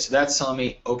long. Okay, so that's telling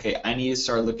me, okay, I need to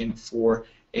start looking for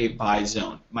a buy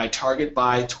zone. My target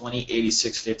buy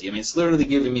 2086.50. I mean, it's literally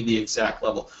giving me the exact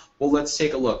level. Well, let's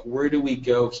take a look. Where do we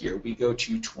go here? We go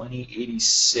to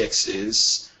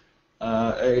 2086's.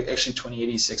 Actually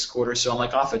 2086 quarter, so I'm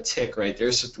like off a tick right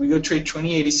there. So if we go trade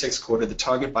 2086 quarter, the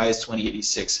target buy is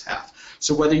 2086 half.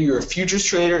 So whether you're a futures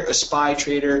trader, a SPY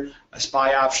trader, a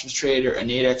SPY options trader, a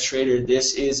Nadex trader,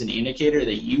 this is an indicator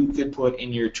that you could put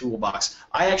in your toolbox.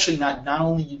 I actually not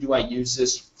only do I use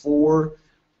this for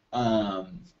Nadex,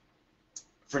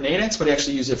 but I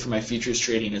actually use it for my futures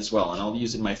trading as well, and I'll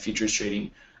use it in my futures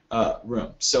trading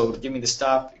room. So give me the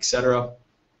stop, etc.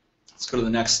 Let's go to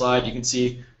the next slide. You can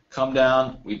see. Come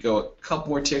down, we go a couple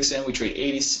more ticks in, we trade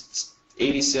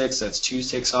 86, that's 2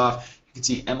 ticks off. You can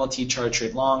see MLT charge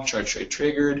trade long, charge trade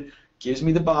triggered, gives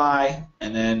me the buy,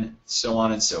 and then so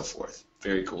on and so forth.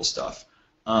 Very cool stuff.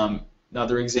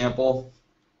 Another example,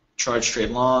 charge trade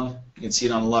long, you can see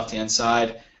it on the left-hand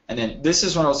side. And then this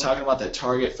is when I was talking about that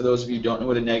target. For those of you who don't know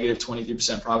what a negative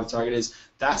 23% profit target is,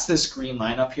 that's this green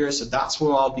line up here. So that's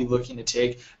what I'll be looking to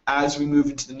take as we move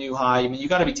into the new high. I mean, you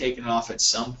got to be taking it off at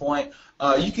some point.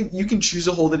 You can choose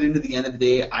to hold it into the end of the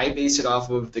day. I base it off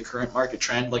of the current market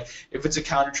trend. Like if it's a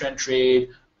counter trend trade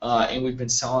and we've been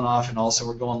selling off and also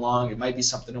we're going long, it might be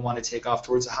something to want to take off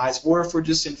towards the highs. Or if we're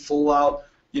just in full out,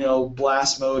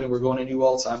 blast mode and we're going to new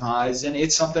all-time highs, and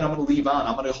it's something I'm going to leave on.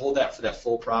 I'm going to hold that for that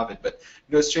full profit. But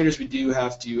as traders, we do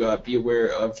have to be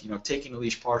aware of taking at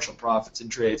least partial profits in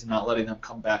trades and not letting them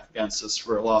come back against us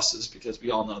for losses, because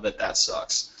we all know that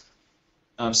sucks.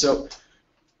 So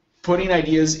putting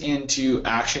ideas into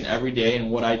action every day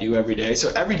and what I do every day.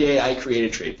 So every day I create a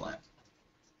trade plan.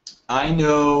 I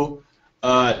know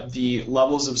the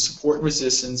levels of support and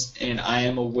resistance, and I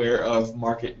am aware of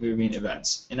market moving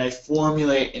events, and I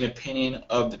formulate an opinion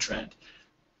of the trend.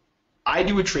 I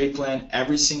do a trade plan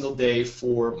every single day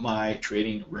for my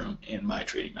trading room and my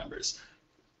trading members.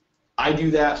 I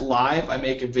do that live. I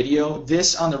make a video.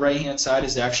 This on the right-hand side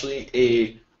is actually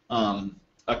a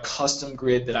custom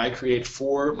grid that I create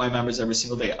for my members every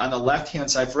single day. On the left-hand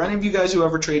side, for any of you guys who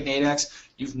ever trade Nadex,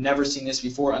 you've never seen this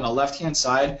before. On the left-hand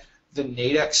side, the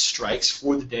Nadex strikes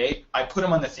for the day, I put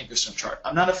them on the Thinkorswim chart.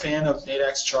 I'm not a fan of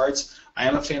Nadex charts. I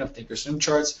am a fan of Thinkorswim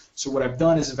charts. So what I've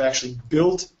done is I've actually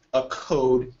built a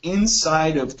code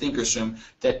inside of Thinkorswim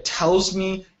that tells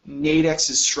me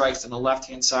Nadex's strikes on the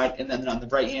left-hand side, and then on the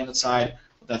right-hand side,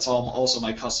 that's also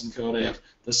my custom code. I have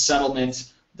the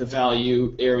settlement, the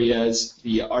value areas,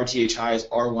 the RTH highs,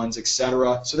 R1s,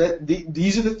 etc. So that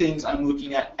these are the things I'm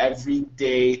looking at every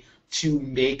day to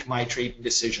make my trading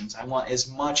decisions. I want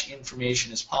as much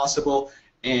information as possible,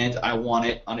 and I want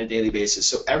it on a daily basis.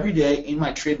 So every day in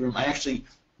my trade room, I actually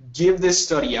give this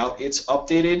study out. It's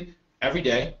updated every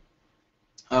day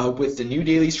with the new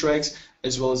daily strikes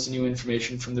as well as the new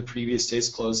information from the previous day's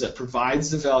close that provides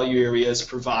the value areas,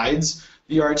 provides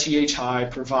the RTH high,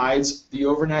 provides the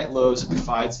overnight lows, and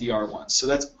provides the R1s. So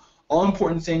that's all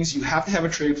important things. You have to have a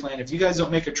trade plan. If you guys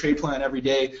don't make a trade plan every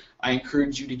day, I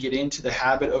encourage you to get into the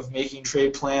habit of making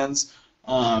trade plans,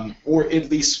 or at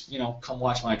least come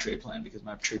watch my trade plan, because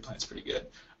my trade plan is pretty good.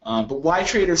 But why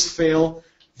traders fail?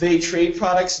 They trade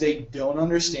products they don't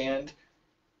understand.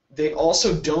 They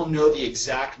also don't know the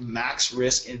exact max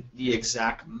risk and the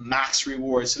exact max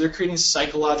reward. So they're creating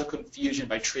psychological confusion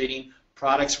by trading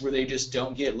products where they just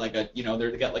don't get like a,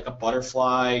 they got like a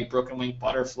butterfly, broken wing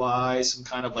butterfly, some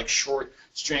kind of like short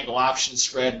strangle option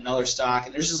spread, another stock,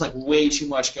 and there's just like way too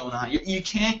much going on. You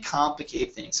can't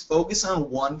complicate things. Focus on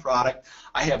one product.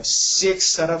 I have 6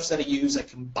 setups that I use. I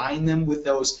combine them with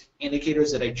those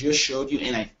indicators that I just showed you,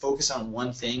 and I focus on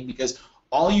one thing, because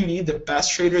all you need, the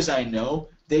best traders I know,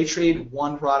 they trade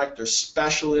one product. They're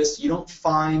specialists. You don't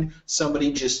find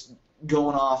somebody just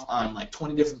going off on like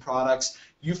 20 different products.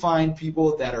 You find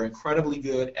people that are incredibly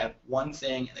good at one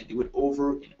thing, and they do it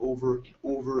over and over and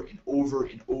over and over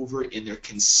and over, and they're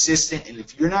consistent. And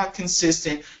if you're not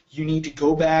consistent, you need to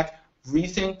go back,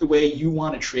 rethink the way you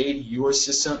want to trade your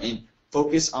system, and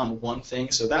focus on one thing.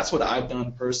 So that's what I've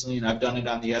done personally, and I've done it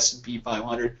on the S&P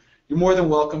 500. You're more than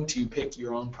welcome to pick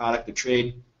your own product to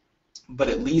trade, but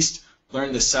at least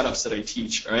learn the setups that I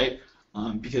teach, all right?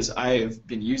 because I have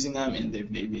been using them and they've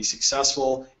made me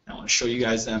successful. And I want to show you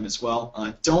guys them as well.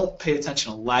 Don't pay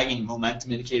attention to lagging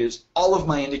momentum indicators. All of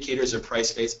my indicators are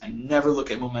price-based. I never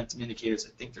look at momentum indicators. I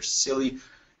think they're silly.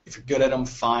 If you're good at them,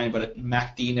 fine, but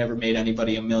MACD never made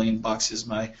anybody $1 million is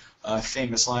my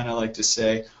famous line I like to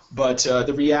say. But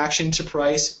the reaction to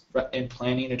price and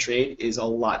planning a trade is a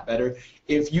lot better.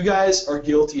 If you guys are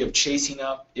guilty of chasing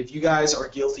up, if you guys are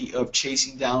guilty of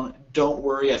chasing down, don't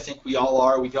worry. I think we all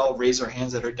are. We can all raise our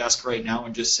hands at our desk right now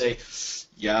and just say,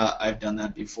 yeah, I've done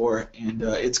that before, and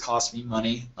it's cost me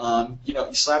money. You know,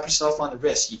 you slap yourself on the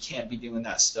wrist. You can't be doing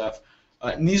that stuff.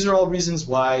 And these are all reasons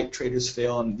why traders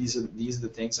fail, and these are the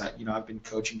things that, you know, I've been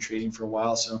coaching trading for a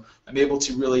while, so I'm able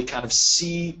to really kind of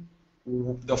see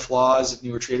the flaws of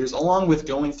newer traders, along with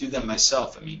going through them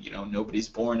myself. I mean, you know, nobody's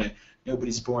born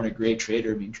a great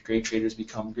trader. I mean, great traders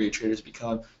become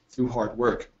through hard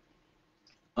work.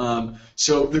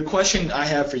 So the question I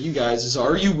have for you guys is,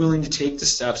 are you willing to take the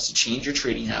steps to change your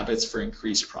trading habits for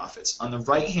increased profits? On the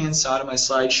right-hand side of my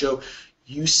slideshow,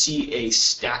 you see a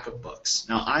stack of books.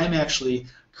 Now, I'm actually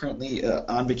currently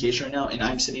on vacation right now, and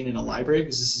I'm sitting in a library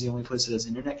because this is the only place that has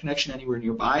internet connection anywhere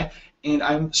nearby, and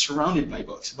I'm surrounded by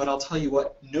books. But I'll tell you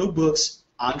what, no books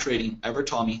on trading ever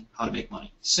taught me how to make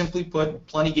money. Simply put,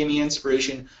 plenty gave me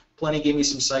inspiration, plenty gave me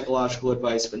some psychological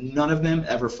advice, but none of them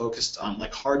ever focused on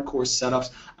like hardcore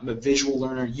setups. I'm a visual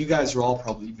learner. You guys are all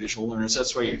probably visual learners.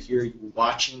 That's why you're here, you're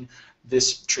watching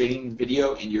this trading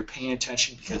video, and you're paying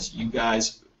attention because you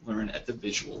guys learn at the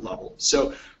visual level.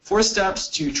 So 4 steps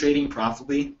to trading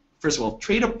profitably. First of all,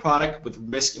 trade a product with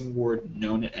risk and reward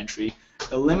known at entry.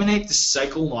 Eliminate the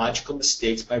psychological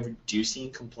mistakes by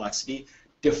reducing complexity.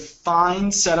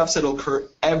 Define setups that will occur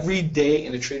every day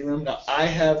in the trading room. Now, I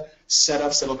have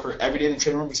setups that will occur every day in the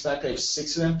trading room. In fact, I have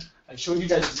 6 of them. I showed you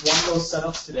guys one of those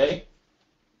setups today.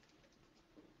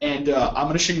 And I'm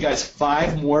going to show you guys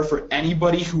 5 more for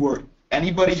anybody who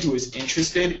is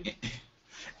interested.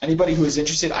 Anybody who is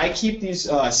interested, I keep these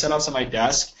setups on my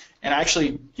desk, and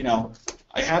actually, you know,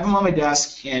 I have them on my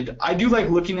desk, and I do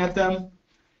like looking at them.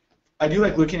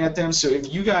 So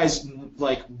if you guys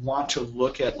like want to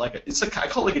look at like I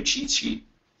call it like a cheat sheet.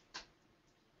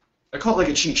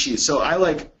 So I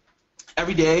like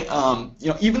every day, you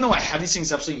know, even though I have these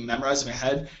things absolutely memorized in my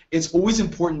head, it's always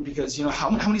important because, you know,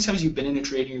 how many times you've been in a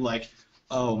trade and you're like,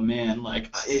 oh man, like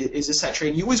is this that trade?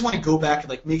 And you always want to go back and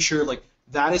like make sure like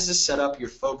that is the setup you're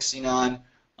focusing on,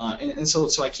 and so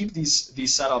I keep these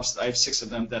setups. I have 6 of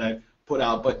them that I put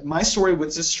out. But my story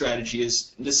with this strategy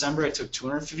is, in December I took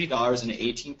 $250 and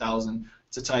 18,000.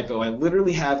 It's a typo. I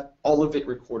literally have all of it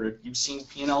recorded. You've seen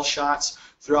P&L shots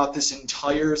throughout this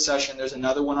entire session. There's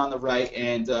another one on the right.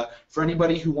 And for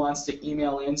anybody who wants to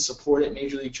email in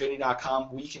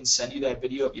support@majorleaguetrading.com, we can send you that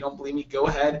video. If you don't believe me, go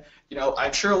ahead. You know,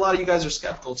 I'm sure a lot of you guys are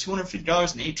skeptical.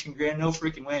 $250 and 18 grand, no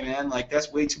freaking way, man. Like,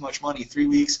 that's way too much money. 3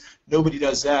 weeks, nobody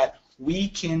does that. We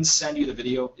can send you the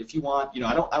video if you want. You know,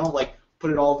 I don't like put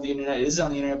it all over the internet. It is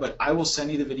on the internet, but I will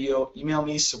send you the video. Email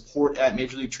me,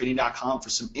 support@majorleaguetrading.com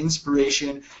for some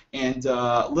inspiration and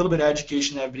a little bit of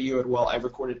education in that video as well. I've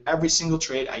recorded every single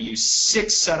trade. I use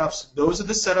 6 setups. Those are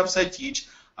the setups I teach.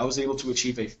 I was able to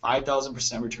achieve a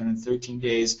 5,000% return in 13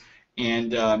 days.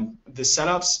 And the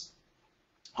setups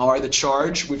are the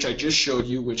charge, which I just showed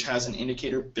you, which has an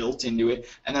indicator built into it.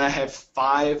 And then I have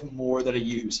 5 more that I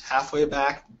use: halfway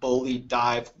back, bully,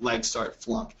 dive, leg start,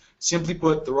 flunk. Simply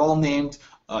put, they're all named.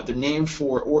 They're named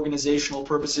for organizational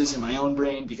purposes in my own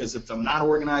brain, because if I'm not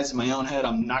organized in my own head,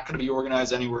 I'm not going to be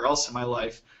organized anywhere else in my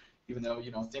life, even though,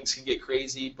 you know, things can get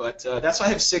crazy. But that's why I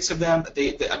have 6 of them.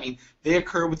 I mean, they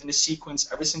occur within a sequence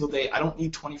every single day. I don't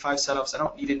need 25 setups. I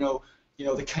don't need to know, you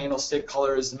know, the candlestick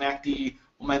colors, the MACD,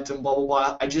 momentum, blah, blah,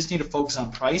 blah. I just need to focus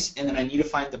on price, and then I need to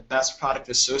find the best product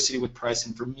associated with price,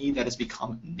 and for me, that has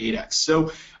become Nadex.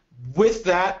 So with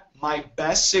that, my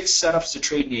best 6 setups to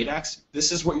trade Nadex,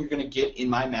 this is what you're going to get in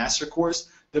my master course.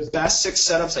 The best 6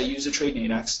 setups I use to trade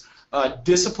Nadex: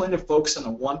 discipline to focus on the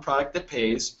one product that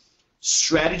pays,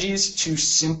 strategies to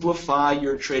simplify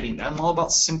your trading. I'm all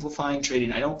about simplifying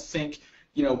trading. I don't think,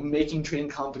 you know, making trading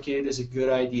complicated is a good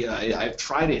idea. I've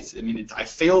tried it. I mean, I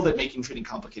failed at making trading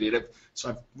complicated, so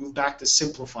I've moved back to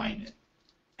simplifying it.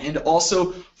 And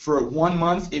also, for 1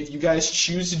 month, if you guys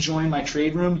choose to join my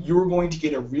trade room, you're going to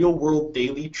get a real-world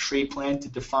daily trade plan to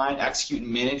define, execute,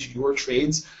 and manage your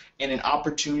trades, and an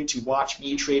opportunity to watch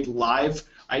me trade live.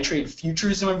 I trade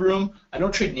futures in my room. I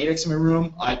don't trade Nadex in my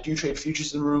room. I do trade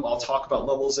futures in the room. I'll talk about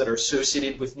levels that are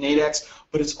associated with Nadex,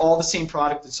 but it's all the same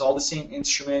product. It's all the same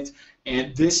instrument.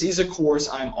 And this is a course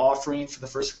I'm offering for the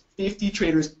first 50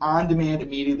 traders on demand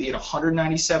immediately at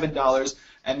 $197.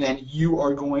 and then you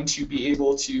are going to be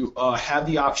able to have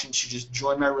the option to just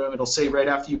join my room. It'll say right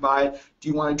after you buy it, do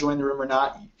you want to join the room or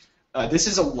not? This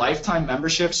is a lifetime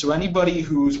membership, so anybody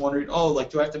who's wondering, oh, like,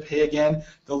 do I have to pay again?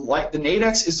 The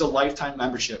Nadex is a lifetime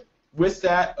membership. With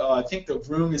that, I think the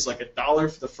room is like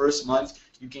 $1 for the first month.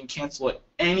 You can cancel it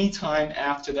anytime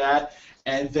after that.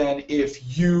 And then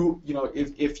if you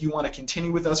want to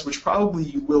continue with us, which probably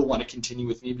you will want to continue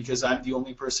with me because I'm the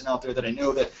only person out there that I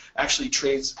know that actually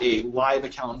trades a live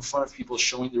account in front of people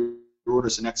showing their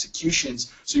orders and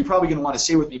executions, so you're probably going to want to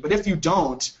stay with me. But if you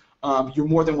don't, you're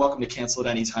more than welcome to cancel at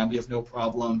any time. We have no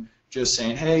problem just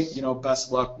saying, hey, best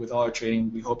of luck with all our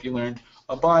trading. We hope you learned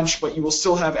a bunch, but you will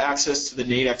still have access to the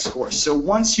Nadex course. So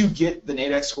once you get the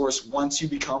Nadex course, once you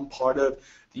become part of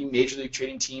the Major League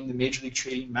Trading team, the Major League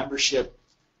Trading membership,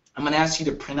 I'm going to ask you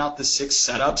to print out the 6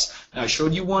 setups. And I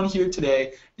showed you one here today,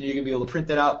 and you're going to be able to print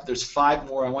that out. But there's 5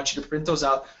 more. I want you to print those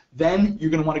out. Then you're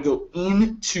going to want to go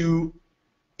into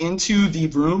the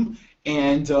room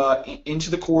and into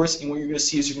the course, and what you're going to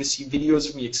see is you're going to see videos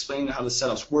of me explaining how the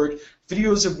setups work,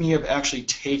 videos of me of actually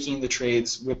taking the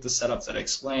trades with the setups that I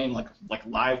explain, like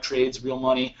live trades, real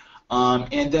money,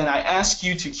 and then I ask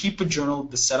you to keep a journal of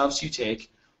the setups you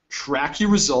take, track your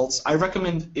results. I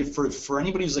recommend, if for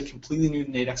anybody who's like completely new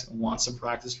to Nadex and wants some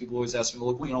practice, people always ask me,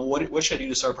 well, what should I do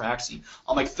to start practicing?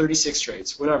 I'm like 36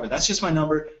 trades, whatever. That's just my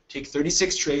number. Take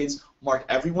 36 trades, mark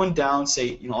everyone down,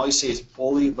 say, all you say is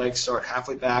bully, leg start,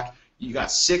 halfway back. You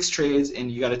got 6 trades,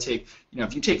 and you got to take,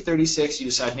 if you take 36, you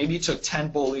decide maybe you took 10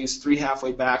 bullies, 3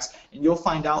 halfway backs, and you'll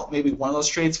find out maybe one of those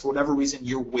trades, for whatever reason,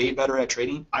 you're way better at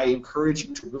trading. I encourage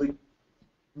you to really,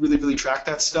 really, really track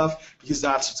that stuff, because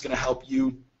that's what's going to help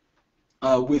you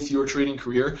with your trading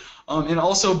career. And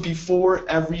also, before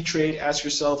every trade, ask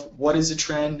yourself, what is a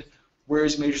trend? Where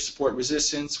is major support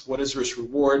resistance? What is risk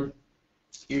reward?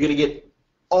 You're going to get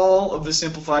all of the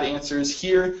simplified answers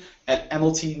here at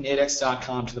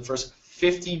mltnadex.com to the first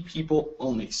 50 people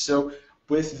only. So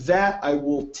with that, I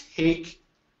will take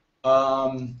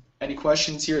any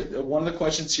questions here. One of the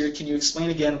questions here, can you explain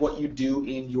again what you do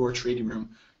in your trading room?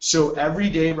 So every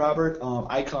day, Robert,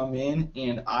 I come in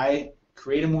and I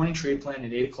create a morning trade plan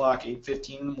at 8 o'clock,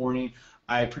 8:15 in the morning.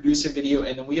 I produce a video,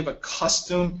 and then we have a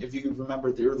custom, if you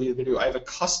remember the earlier video, I have a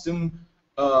custom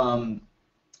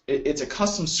it's a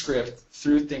custom script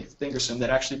through Thinkorswim that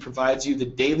actually provides you the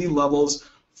daily levels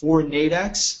for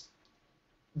Nadex.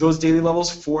 Those daily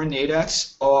levels for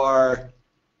Nadex are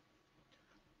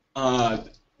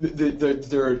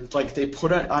they're like, they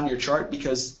put it on your chart,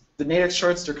 because the Nadex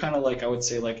charts, they're kind of like, I would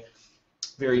say, like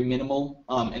very minimal,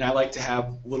 and I like to have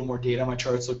a little more data on my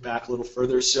charts, look back a little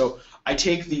further. So I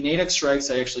take the Nadex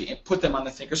strikes, I actually put them on the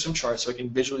Thinkorswim chart so I can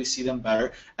visually see them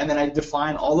better, and then I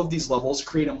define all of these levels,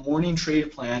 create a morning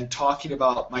trade plan talking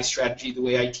about my strategy, the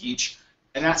way I teach,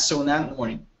 and that's so in that in the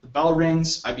morning. The bell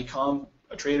rings, I become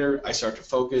a trader, I start to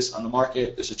focus on the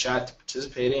market, there's a chat to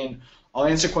participate in, I'll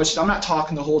answer questions. I'm not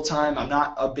talking the whole time. I'm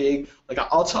not a big, like,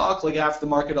 I'll talk like after the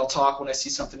market, I'll talk when I see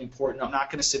something important. I'm not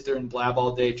going to sit there and blab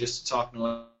all day just to talk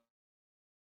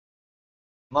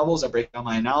levels. I break down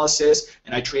my analysis,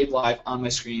 and I trade live on my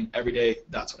screen every day.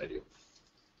 That's what I do.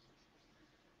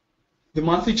 The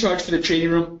monthly charge for the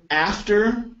trading room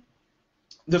after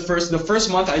the first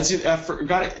month, I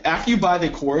forgot it. After you buy the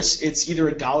course, it's either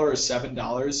 $1 or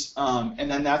 $7,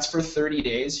 and then that's for 30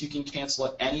 days. You can cancel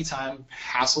at any time,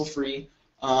 hassle-free,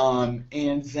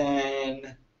 and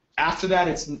then after that,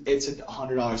 it's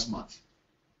 $100 a month.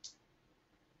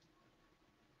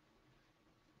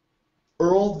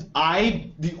 Earl,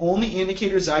 the only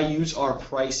indicators I use are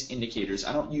price indicators.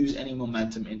 I don't use any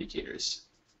momentum indicators.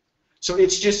 So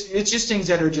it's just things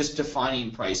that are just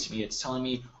defining price to me. It's telling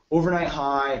me overnight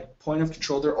high, point of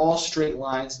control. They're all straight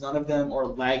lines. None of them are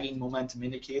lagging momentum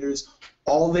indicators.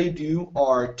 All they do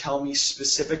are tell me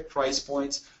specific price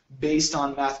points based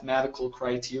on mathematical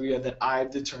criteria that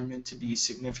I've determined to be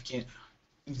significant,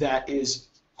 that is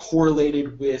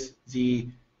correlated with the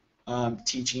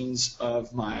teachings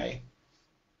of my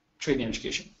trading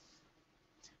education.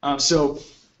 So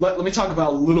let me talk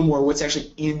about a little more what's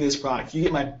actually in this product. You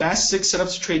get my best 6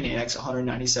 setups to trade Nadex,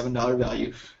 $197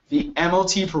 value. The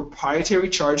MLT proprietary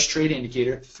charge trade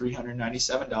indicator,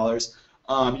 $397.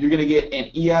 You're going to get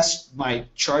an ES, my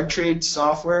chart trade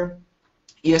software,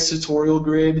 ES tutorial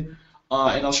grid,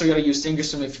 and I'll show you how to use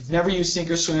Thinkorswim. If you've never used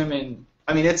Thinkorswim, and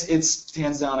I mean it's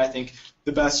hands down, I think,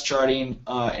 the best charting,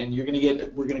 and we're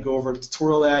going to go over a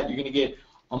tutorial that. You're going to get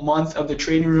a month of the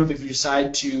trading room if you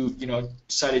decide to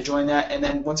join that, and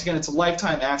then once again, it's a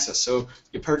lifetime access. So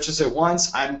you purchase it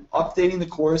once. I'm updating the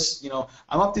course.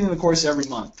 I'm updating the course every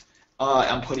month.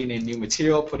 I'm putting in new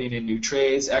material, putting in new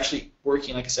trades, actually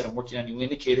working, like I said, I'm working on new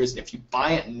indicators. And if you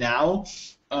buy it now,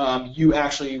 you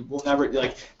actually will never,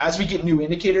 like, as we get new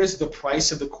indicators, the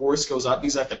price of the course goes up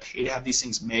because I have to pay to have these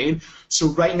things made. So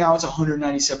right now it's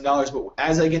 $197, but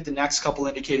as I get the next couple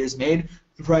indicators made,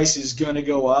 the price is going to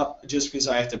go up just because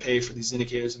I have to pay for these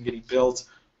indicators and getting built.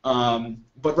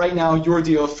 But right now, your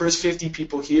deal, first 50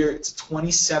 people here, it's a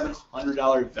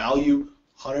 $2,700 value,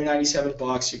 197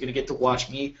 bucks. You're going to get to watch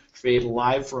me trade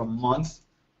live for a month.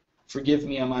 Forgive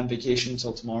me, I'm on vacation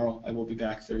until tomorrow. I will be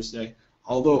back Thursday.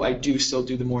 Although I do still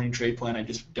do the morning trade plan, I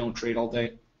just don't trade all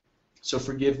day. So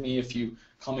forgive me if you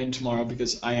come in tomorrow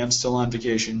because I am still on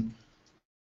vacation.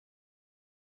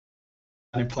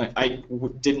 I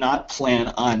did not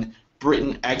plan on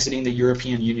Britain exiting the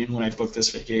European Union when I booked this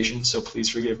vacation, so please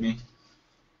forgive me.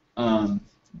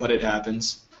 But it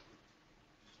happens.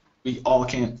 We all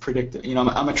can't predict it. You know,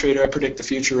 I'm a trader. I predict the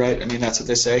future, right? I mean, that's what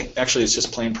they say. Actually, it's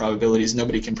just plain probabilities.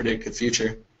 Nobody can predict the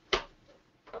future.